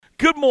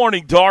Good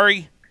morning,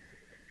 Dari.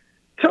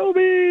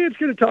 Toby, it's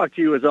good to talk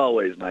to you as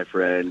always, my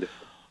friend.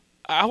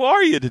 How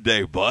are you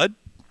today, bud?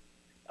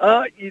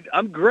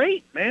 I'm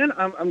great, man.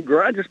 I'm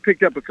great. I just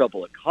picked up a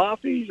couple of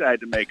coffees. I had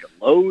to make a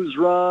Lowe's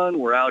run.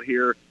 We're out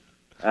here,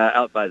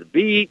 out by the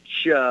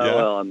beach.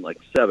 Well, I'm like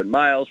 7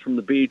 miles from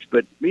the beach,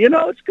 but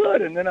it's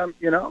good. And then I'm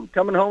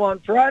coming home on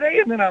Friday,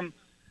 and then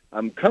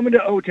I'm coming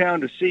to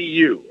O-Town to see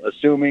you,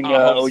 assuming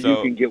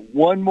you can get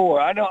one more.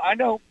 I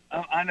know.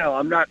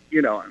 I'm not.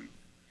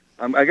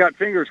 I got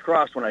fingers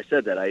crossed when I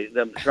said that.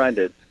 I'm trying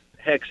to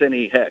hex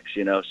any hex.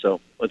 So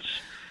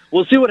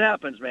we'll see what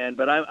happens, man.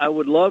 But I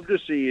would love to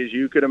see, as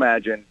you could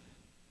imagine,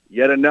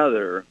 yet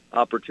another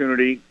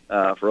opportunity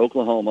for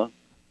Oklahoma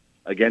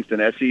against an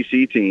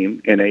SEC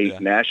team in a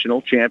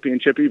national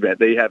championship event.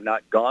 They have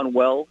not gone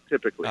well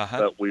typically,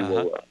 but we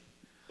will.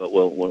 But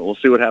we'll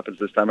see what happens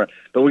this time around.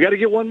 But we got to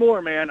get one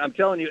more, man. I'm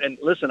telling you. And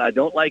listen, I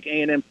don't like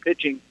A&M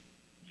pitching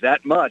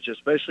that much,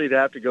 especially to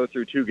have to go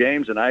through 2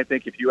 games. And I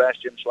think if you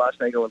asked Jim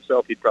Schlossnagle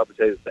himself, he'd probably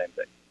say the same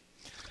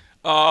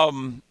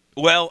thing.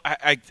 Well,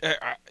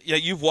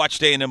 you've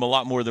watched A&M a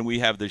lot more than we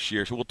have this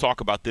year, so we'll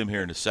talk about them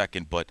here in a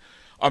second. But,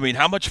 I mean,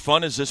 how much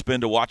fun has this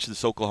been to watch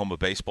this Oklahoma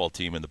baseball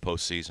team in the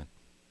postseason?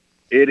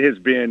 It has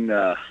been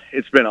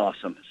it's been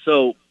awesome.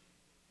 So,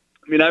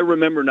 I mean, I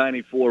remember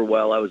 '94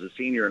 well. I was a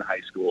senior in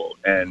high school,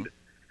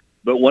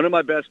 but one of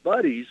my best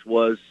buddies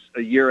was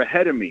a year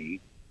ahead of me,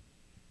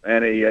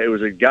 and it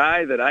was a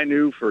guy that I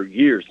knew for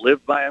years,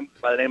 lived by him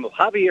by the name of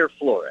Javier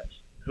Flores,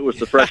 who was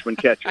the freshman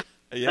catcher.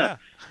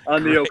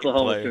 On the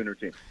Oklahoma Sooner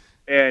team.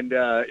 And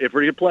a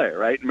pretty good player,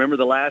 right? Remember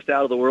the last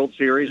out of the World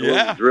Series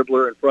where the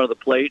dribbler in front of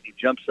the plate, he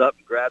jumps up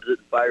and grabs it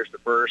and fires to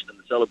first, and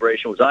the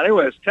celebration was on.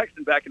 Anyway, I was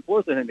texting back and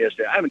forth with him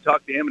yesterday. I haven't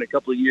talked to him in a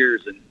couple of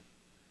years, and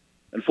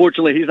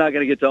unfortunately he's not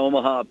going to get to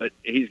Omaha, but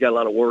he's got a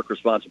lot of work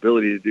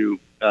responsibility to do.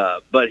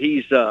 But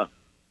he's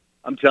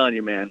I'm telling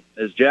you, man,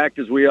 as jacked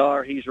as we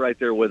are, he's right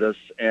there with us.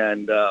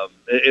 And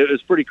it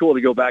was pretty cool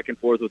to go back and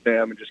forth with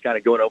him and just kind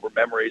of going over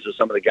memories of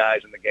some of the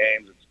guys in the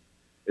games.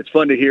 It's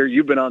fun to hear.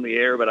 You've been on the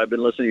air, but I've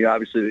been listening,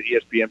 obviously, to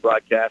the ESPN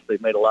broadcast. They've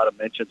made a lot of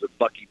mentions of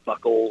Bucky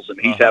Buckles, and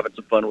he's having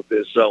some fun with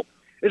this. So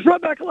it's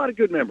brought back a lot of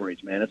good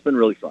memories, man. It's been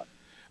really fun.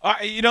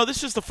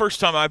 This is the first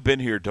time I've been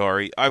here,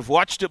 Dari. I've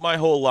watched it my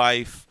whole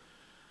life.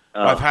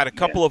 I've had a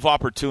couple of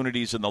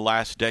opportunities in the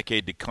last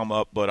decade to come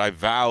up, but I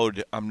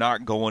vowed I'm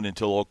not going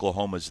until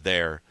Oklahoma's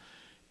there.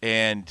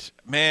 And,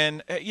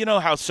 man, you know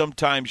how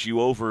sometimes you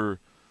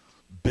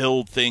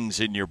overbuild things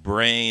in your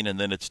brain and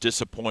then it's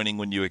disappointing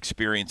when you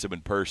experience them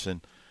in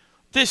person?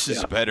 This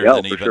is better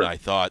than even I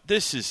thought.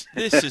 This is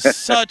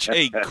such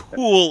a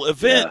cool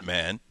event,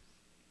 man.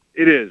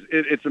 It is.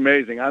 It's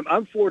amazing.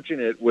 I'm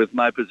fortunate with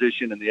my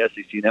position in the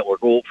SEC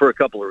network, well, for a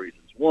couple of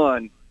reasons.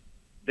 One,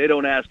 they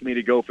don't ask me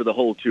to go for the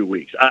whole 2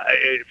 weeks.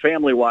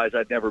 Family-wise,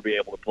 I'd never be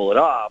able to pull it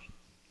off.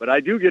 But I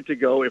do get to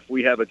go if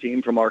we have a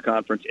team from our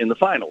conference in the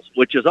finals,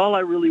 which is all I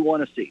really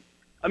want to see.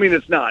 I mean,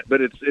 it's not,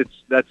 but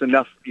that's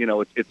enough.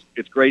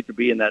 It's great to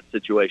be in that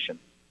situation.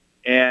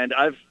 And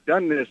I've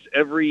done this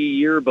every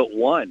year but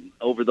one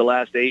over the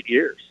last 8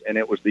 years. And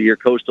it was the year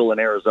Coastal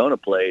and Arizona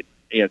played,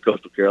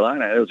 Coastal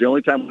Carolina. It was the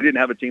only time we didn't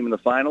have a team in the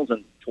finals,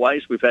 and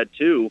twice we've had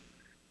 2.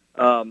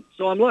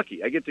 So I'm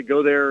lucky. I get to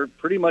go there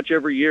pretty much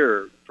every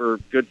year for a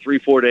good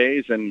 3-4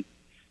 days. And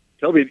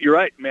Toby, you're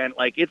right, man.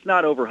 Like, it's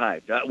not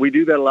overhyped. We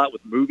do that a lot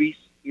with movies,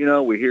 we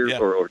hear,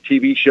 or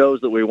TV shows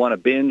that we want to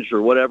binge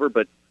or whatever.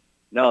 But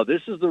no,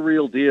 this is the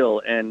real deal.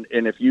 And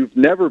if you've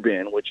never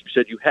been, which you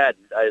said you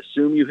hadn't, I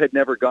assume you had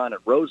never gone at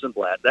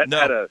Rosenblatt. That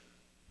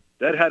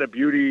had a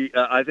beauty,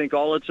 I think,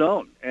 all its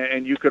own.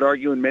 And you could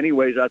argue in many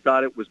ways I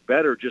thought it was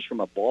better just from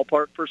a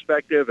ballpark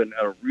perspective and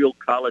a real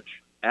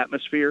college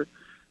atmosphere.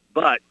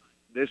 But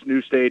this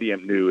new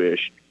stadium,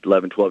 new-ish,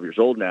 11, 12 years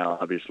old now,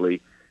 obviously,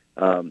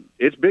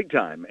 it's big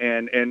time.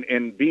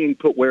 And being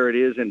put where it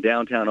is in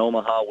downtown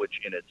Omaha,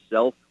 which in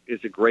itself is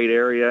a great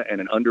area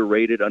and an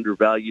underrated,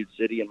 undervalued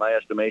city in my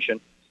estimation,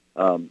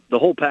 the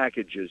whole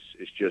package is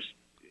just,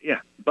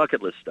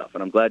 bucket list stuff,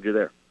 and I'm glad you're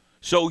there.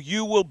 So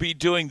you will be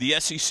doing the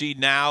SEC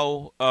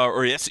Now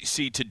or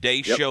SEC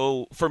Today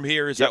show from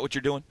here? Is that what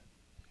you're doing?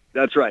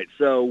 That's right.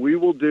 So we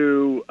will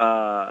do,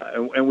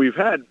 and we've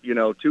had,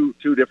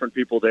 two different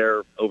people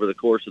there over the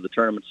course of the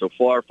tournament so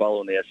far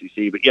following the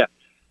SEC. But,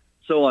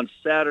 so on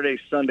Saturday,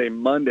 Sunday,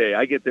 Monday,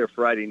 I get there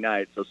Friday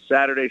night. So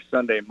Saturday,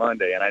 Sunday,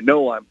 Monday, and I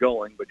know I'm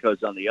going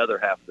because on the other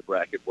half of the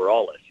bracket, we're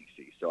all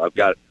SEC. So I've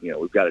got,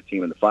 we've got a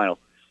team in the final.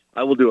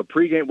 I will do a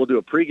pregame. We'll do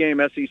a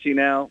pregame SEC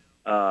Now,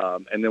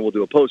 and then we'll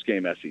do a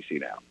postgame SEC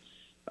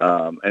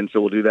Now. And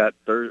so we'll do that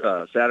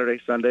Saturday,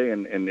 Sunday,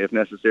 and if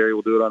necessary,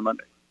 we'll do it on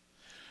Monday.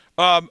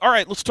 All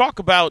right, let's talk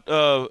about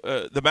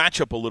the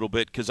matchup a little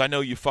bit because I know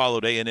you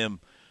followed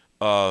A&M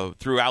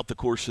throughout the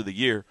course of the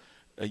year.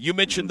 You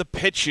mentioned the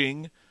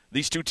pitching.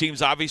 These two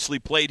teams obviously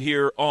played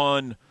here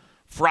on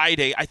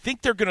Friday. I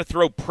think they're going to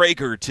throw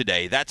Prager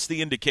today. That's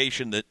the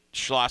indication that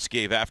Schloss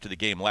gave after the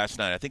game last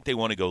night. I think they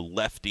want to go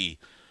lefty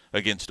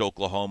against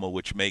Oklahoma,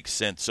 which makes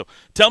sense. So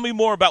tell me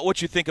more about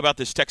what you think about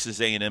this Texas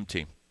A&M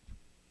team.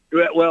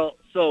 Well,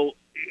 so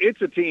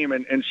it's a team,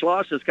 and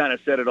Schloss has kind of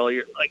said it all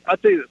year. Like, I'll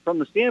tell you, from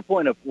the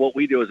standpoint of what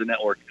we do as a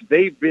network,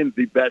 they've been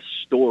the best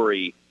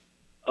story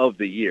of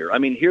the year. I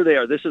mean, here they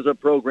are. This is a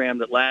program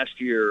that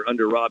last year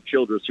under Rob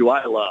Childress, who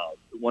I love,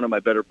 one of my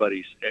better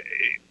buddies,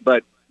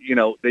 but,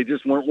 they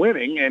just weren't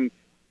winning, and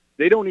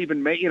they don't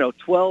even make,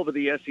 12 of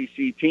the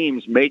SEC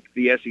teams make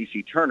the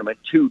SEC tournament,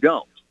 2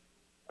 don't.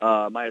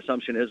 My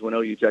assumption is when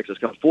OU Texas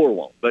comes, 4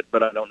 won't, but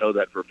I don't know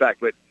that for a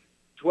fact. But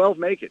 12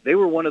 make it. They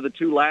were one of the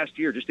 2 last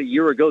year, just a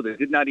year ago, that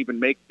did not even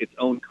make its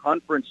own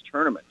conference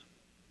tournament.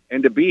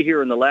 And to be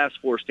here in the last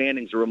 4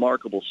 standings is a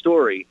remarkable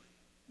story.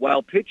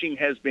 While pitching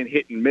has been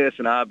hit and miss,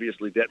 and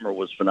obviously Detmer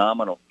was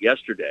phenomenal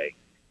yesterday,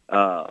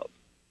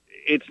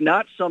 it's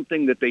not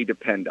something that they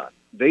depend on.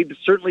 They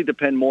certainly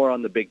depend more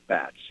on the big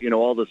bats,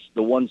 all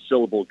the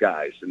one-syllable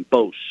guys, and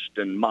Boast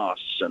and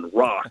Moss and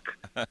Rock.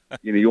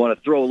 You want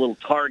to throw a little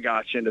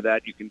Targac into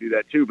that, you can do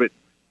that too, but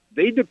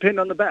they depend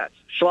on the bats.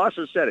 Schloss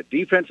has said it.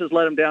 Defense has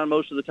let them down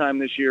most of the time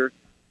this year,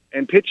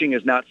 and pitching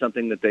is not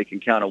something that they can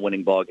count on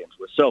winning ball games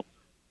with. So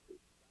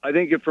I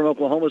think from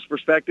Oklahoma's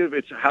perspective,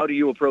 it's how do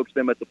you approach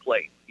them at the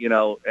plate,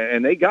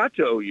 and they got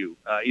to OU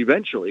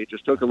eventually. It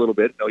just took a little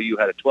bit. OU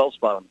had a 12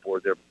 spot on the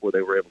board there before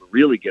they were able to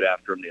really get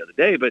after them the other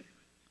day, but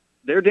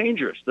they're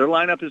dangerous. Their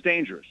lineup is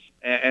dangerous.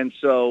 And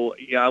so,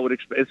 I would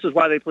expect – this is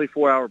why they play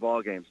 4-hour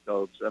ball games,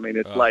 folks. I mean,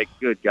 it's like,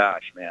 good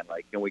gosh, man.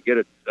 Like, can we get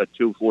a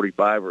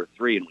 2:45 or a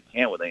 3? And we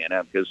can't with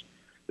A&M because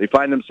they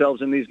find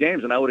themselves in these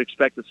games, and I would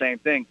expect the same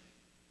thing.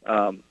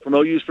 From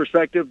OU's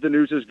perspective, the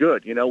news is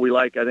good. We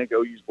like, I think,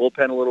 OU's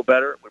bullpen a little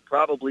better. We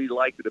probably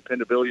like the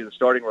dependability of the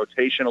starting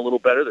rotation a little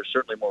better. They're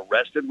certainly more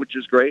rested, which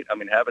is great. I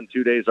mean, having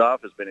 2 days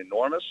off has been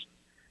enormous.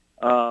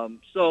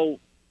 So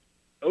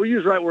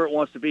OU's right where it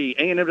wants to be.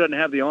 A&M doesn't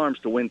have the arms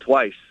to win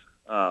twice,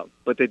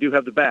 but they do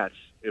have the bats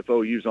if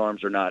OU's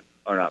arms are not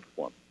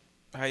performing.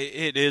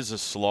 It is a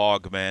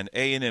slog, man.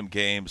 A&M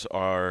games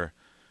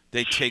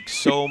they take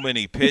so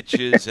many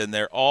pitches, and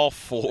they're all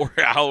 4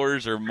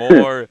 hours or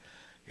more.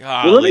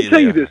 Well, let me tell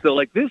you this, though.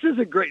 Like, this is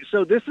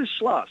this is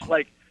Schloss.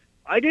 Like,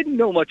 I didn't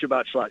know much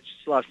about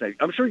Schloss.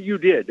 I'm sure you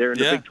did. They're in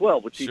the Big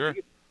 12 with TCU. Sure.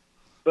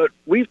 But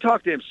we've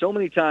talked to him so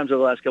many times over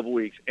the last couple of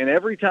weeks, and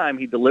every time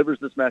he delivers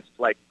this message,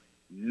 like,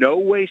 no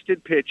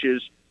wasted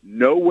pitches,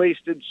 no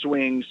wasted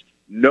swings,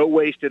 no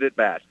wasted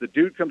at-bats. The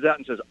dude comes out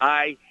and says,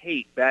 I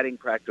hate batting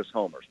practice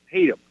homers.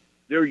 Hate them.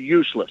 They're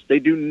useless. They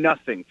do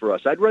nothing for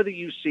us. I'd rather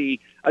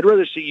see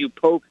you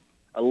poke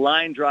a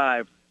line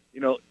drive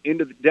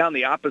down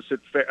the opposite,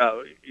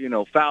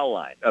 foul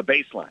line,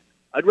 baseline.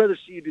 I'd rather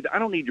see you do that. I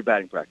don't need your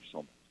batting practice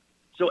home.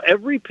 So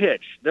every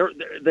pitch,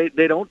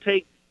 they don't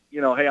take, hey,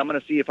 I'm going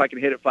to see if I can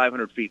hit it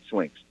 500 feet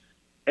swings.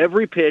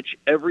 Every pitch,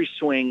 every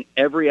swing,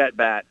 every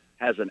at-bat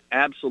has an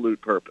absolute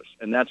purpose,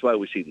 and that's why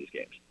we see these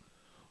games.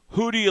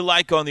 Who do you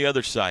like on the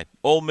other side?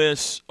 Ole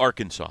Miss,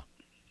 Arkansas?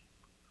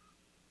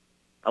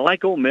 I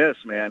like Ole Miss,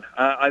 man.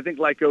 I think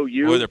like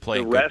OU,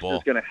 the rest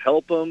is going to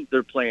help them.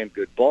 They're playing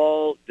good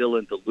ball.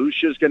 Dylan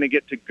DeLucia is going to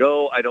get to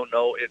go. I don't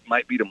know. It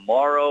might be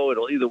tomorrow.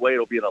 Either way,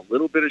 it'll be in a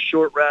little bit of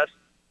short rest.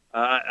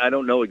 I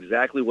don't know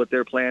exactly what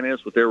their plan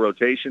is with their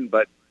rotation,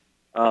 but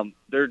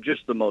they're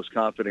just the most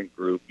confident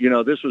group.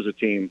 This was a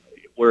team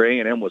where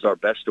A&M was our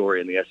best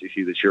story in the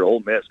SEC this year. Ole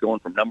Miss going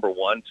from number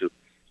 1 to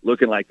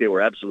looking like they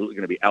were absolutely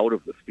going to be out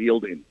of the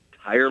field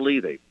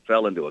entirely. They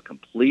fell into a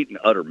complete and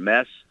utter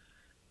mess.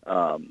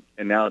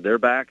 And now they're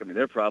back. I mean,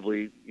 they're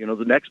probably,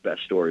 the next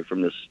best story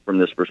from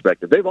this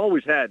perspective. They've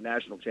always had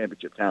national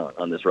championship talent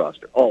on this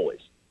roster,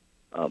 always.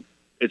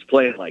 It's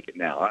playing like it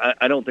now.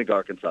 I don't think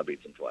Arkansas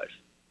beats them twice.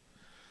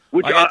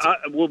 Which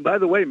will, by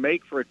the way,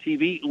 make for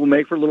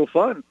a little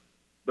fun,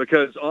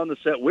 because on the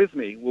set with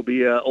me will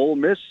be Ole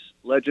Miss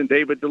legend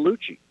David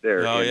DeLucia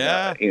there. Oh,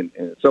 yeah.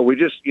 So we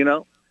just,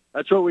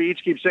 that's what we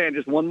each keep saying,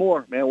 just one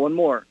more, man, one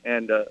more.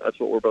 And that's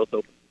what we're both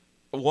hoping.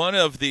 One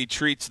of the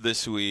treats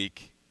this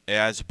week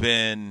has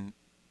been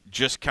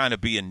just kind of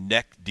being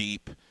neck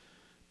deep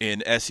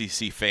in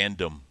SEC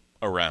fandom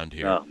around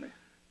here. Oh, man.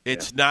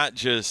 It's not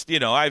just,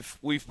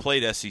 we've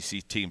played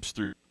SEC teams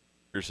through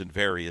years in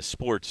various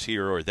sports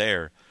here or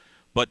there,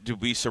 but to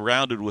be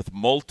surrounded with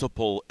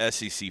multiple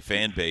SEC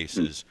fan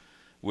bases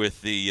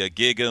with the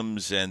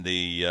Gig'ems and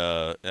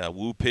the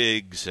Woo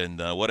Pigs and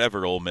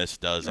whatever Ole Miss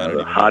does. I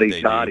don't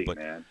even know what they do, but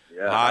man.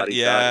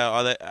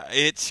 Yeah,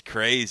 it's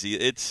crazy.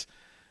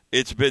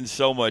 It's been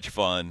so much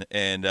fun,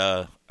 and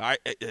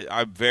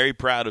I'm very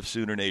proud of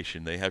Sooner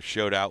Nation. They have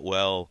showed out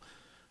well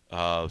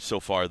so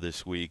far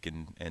this week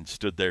and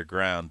stood their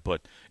ground.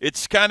 But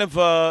it's kind of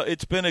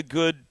it's been a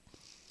good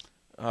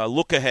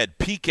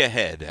peek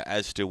ahead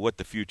as to what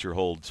the future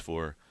holds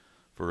for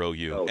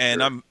OU. Oh,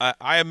 and sure.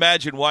 I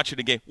imagine watching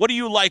a game. What do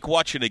you like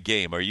watching a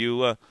game? Are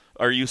you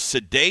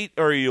sedate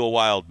or are you a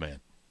wild man?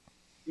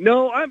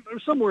 No, I'm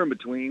somewhere in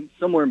between.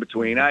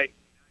 I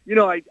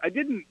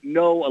didn't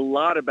know a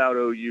lot about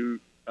OU,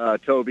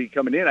 Toby,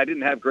 coming in. I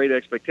didn't have great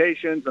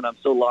expectations, and I'm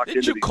so locked into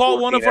these. Did you call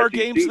one of our SEC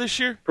games this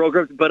year?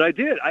 Programs, but I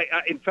did.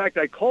 In fact,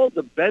 I called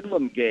the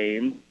Bedlam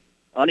game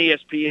on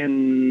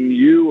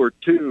ESPNU or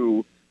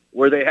 2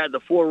 where they had the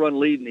 4-run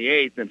lead in the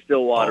 8th in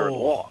Stillwater and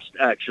lost,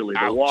 actually.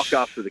 The Ouch.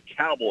 walk-off to the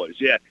Cowboys,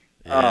 yeah.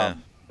 Yeah.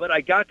 But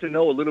I got to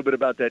know a little bit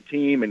about that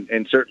team,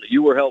 and certainly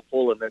you were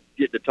helpful, and then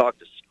getting to talk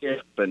to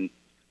Skip and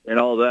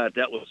all that.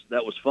 That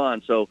was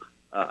fun. So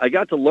I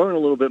got to learn a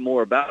little bit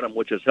more about them,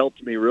 which has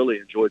helped me really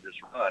enjoy this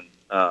run.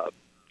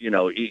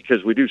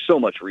 Because we do so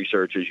much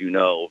research, as you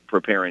know,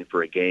 preparing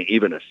for a game,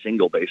 even a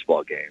single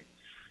baseball game.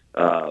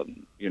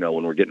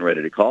 When we're getting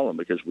ready to call them,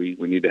 because we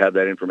need to have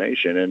that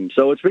information. And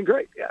so it's been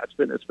great. Yeah,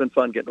 it's been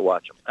fun getting to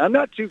watch them. I'm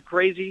not too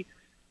crazy.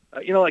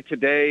 Like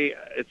today,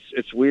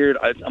 it's weird.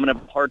 I'm going to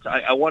have a hard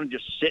time. I want to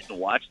just sit and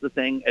watch the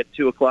thing at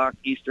 2:00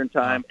 Eastern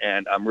time,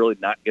 and I'm really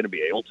not going to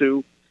be able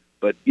to.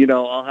 But,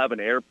 I'll have an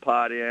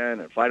AirPod in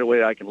and find a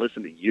way I can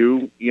listen to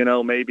you,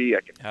 maybe.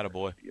 I can.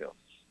 Attaboy.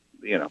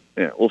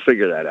 We'll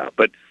figure that out.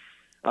 But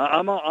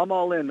I'm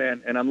all in,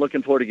 man, and I'm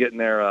looking forward to getting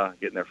there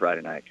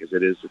Friday night, because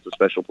it's a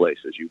special place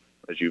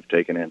as you've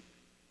taken in.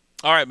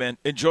 All right, man.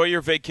 Enjoy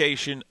your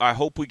vacation. I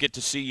hope we get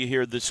to see you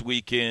here this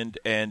weekend,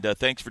 and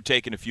thanks for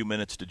taking a few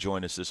minutes to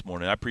join us this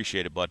morning. I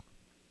appreciate it, bud.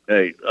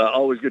 Hey,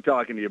 always good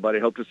talking to you, buddy.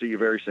 Hope to see you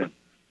very soon.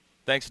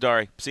 Thanks,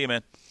 Dari. See you,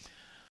 man.